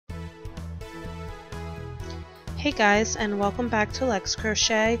Hey guys, and welcome back to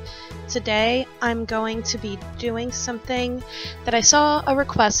LexCrochet. Today I'm going to be doing something that I saw a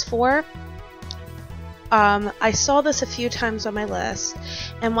request for. I saw this a few times on my list,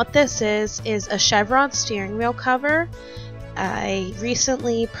 and what this is a Chevron steering wheel cover. I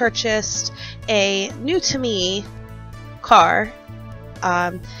recently purchased a new to me car,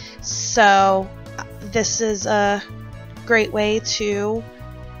 so this is a great way to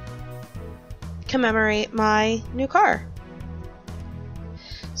commemorate my new car.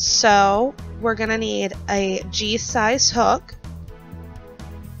 So we're gonna need a G-size hook,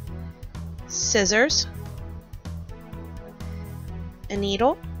 scissors, a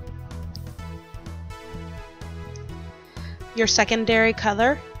needle, your secondary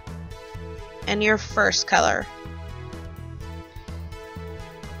color, and your first color.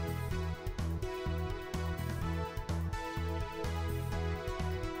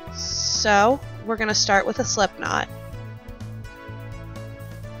 So we're going to start with a slip knot.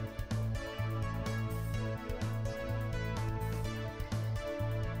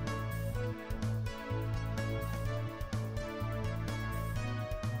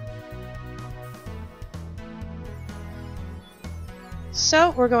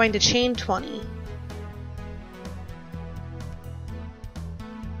 So we're going to chain 20.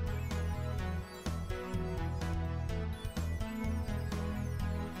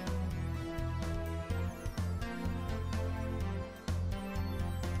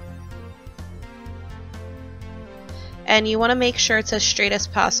 And you want to make sure it's as straight as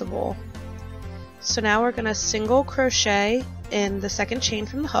possible. So now we're going to single crochet in the second chain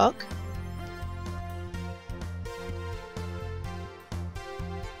from the hook.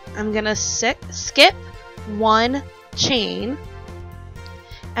 I'm going to skip one chain,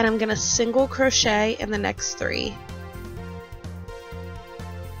 and I'm going to single crochet in the next 3.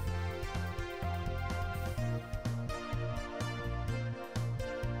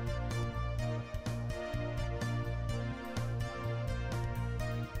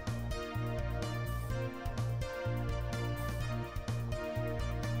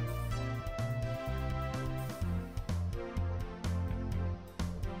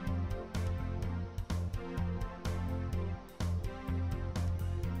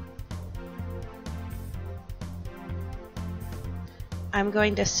 I'm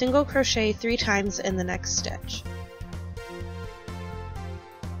going to single crochet 3 times in the next stitch.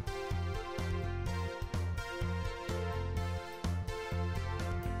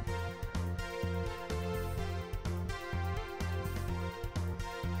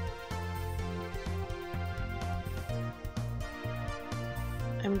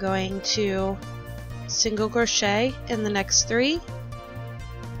 I'm going to single crochet in the next 3.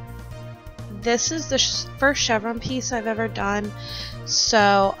 This is the first chevron piece I've ever done,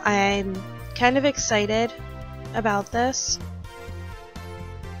 so I'm kind of excited about this.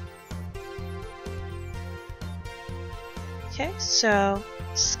 Okay, so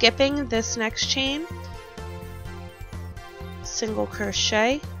skipping this next chain, single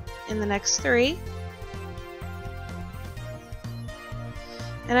crochet in the next 3.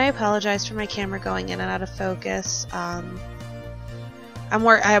 And I apologize for my camera going in and out of focus. I'm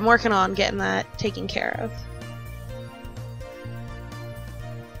working on getting that taken care of.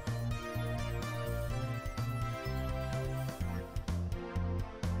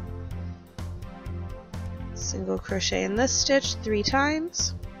 Single crochet in this stitch 3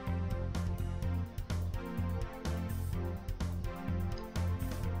 times.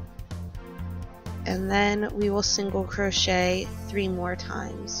 And then we will single crochet 3 more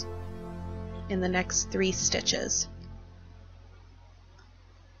times in the next 3 stitches.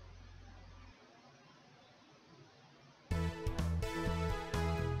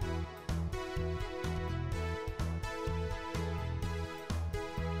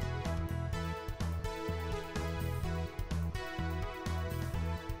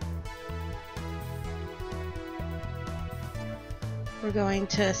 We're going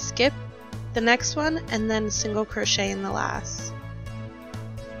to skip the next one and then single crochet in the last.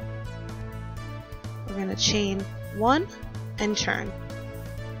 We're going to chain 1 and turn.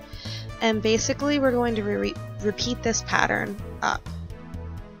 And basically we're going to repeat this pattern up.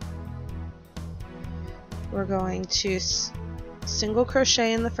 We're going to single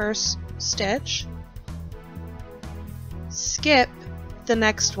crochet in the first stitch, skip the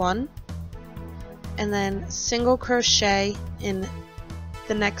next one, and then single crochet in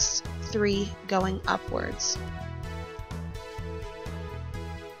the next 3 going upwards.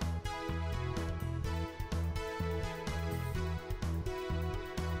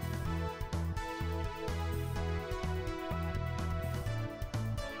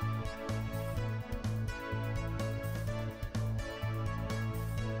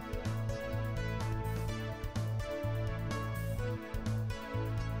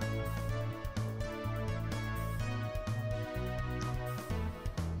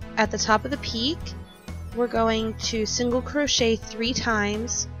 At the top of the peak, we're going to single crochet 3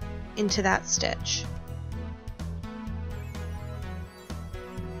 times into that stitch.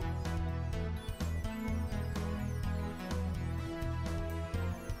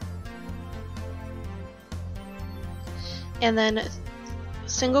 And then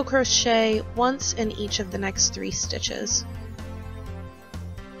single crochet once in each of the next 3 stitches.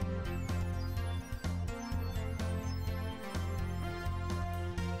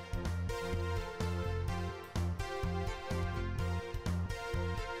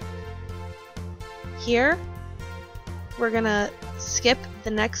 Here, we're gonna skip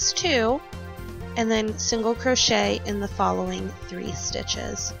the next 2 and then single crochet in the following 3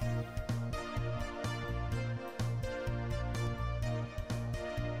 stitches.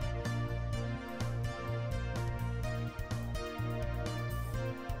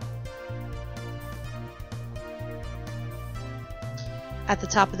 At the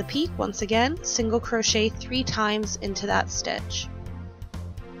top of the peak, once again, single crochet 3 times into that stitch.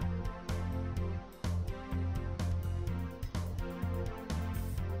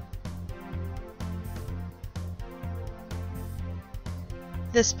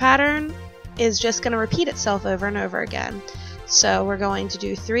 This pattern is just going to repeat itself over and over again. So we're going to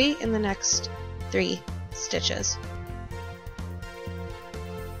do 3 in the next 3 stitches.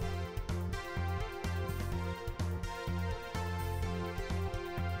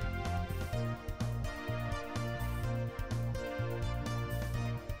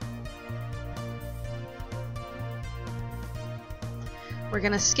 We're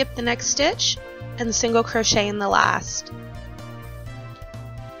going to skip the next stitch and single crochet in the last.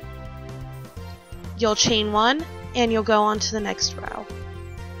 You'll chain 1 and you'll go on to the next row.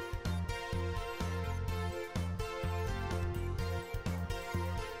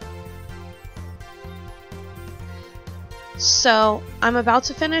 So I'm about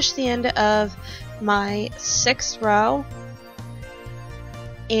to finish the end of my 6th row,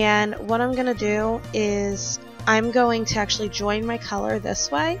 and what I'm going to do is I'm going to actually join my color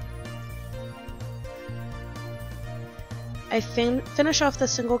this way. I finish off the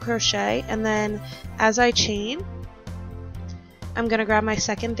single crochet, and then as I chain, I'm going to grab my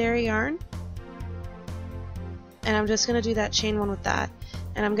secondary yarn, and I'm just going to do that chain 1 with that,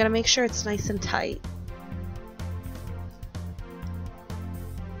 and I'm going to make sure it's nice and tight.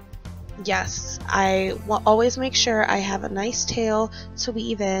 Yes, I will always make sure I have a nice tail to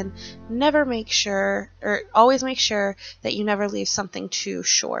weave in. Always make sure that you never leave something too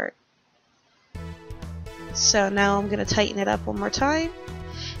short. So now I'm going to tighten it up one more time,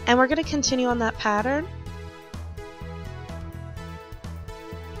 and we're going to continue on that pattern.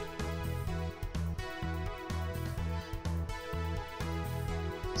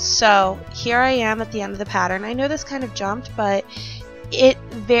 So here I am at the end of the pattern. I know this kind of jumped, but it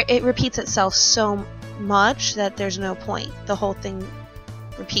repeats itself so much that there's no point. The whole thing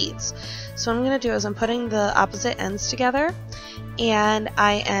repeats. So what I'm going to do is I'm putting the opposite ends together, and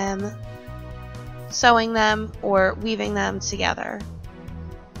I am sewing them or weaving them together.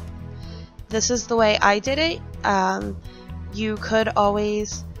 This is the way I did it. You could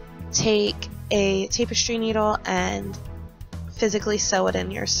always take a tapestry needle and physically sew it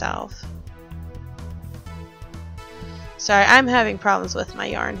in yourself. Sorry, I'm having problems with my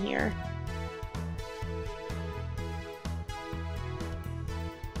yarn here.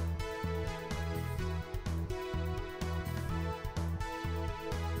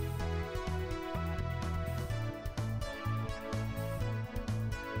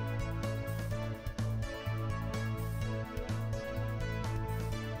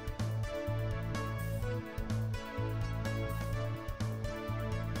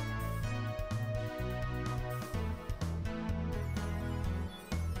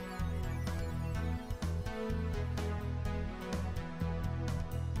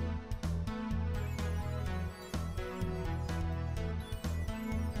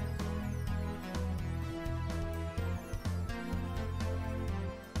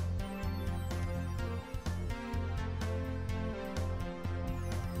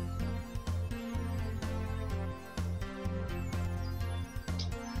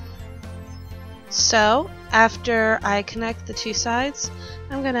 So after I connect the 2 sides,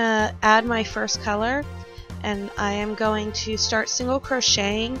 I'm going to add my first color, and I am going to start single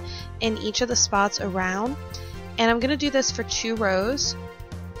crocheting in each of the spots around, and I'm going to do this for 2 rows,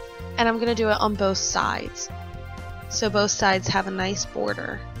 and I'm going to do it on both sides, so both sides have a nice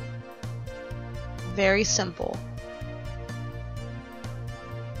border. Very simple.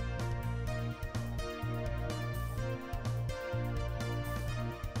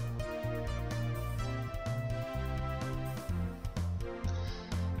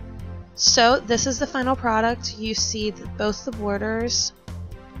 So this is the final product. You see both the borders,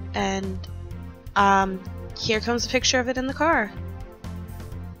 and here comes a picture of it in the car.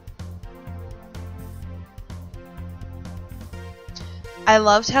 I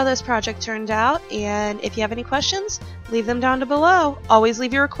loved how this project turned out, and if you have any questions, leave them down below. Always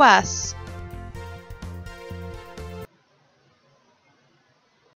leave your requests.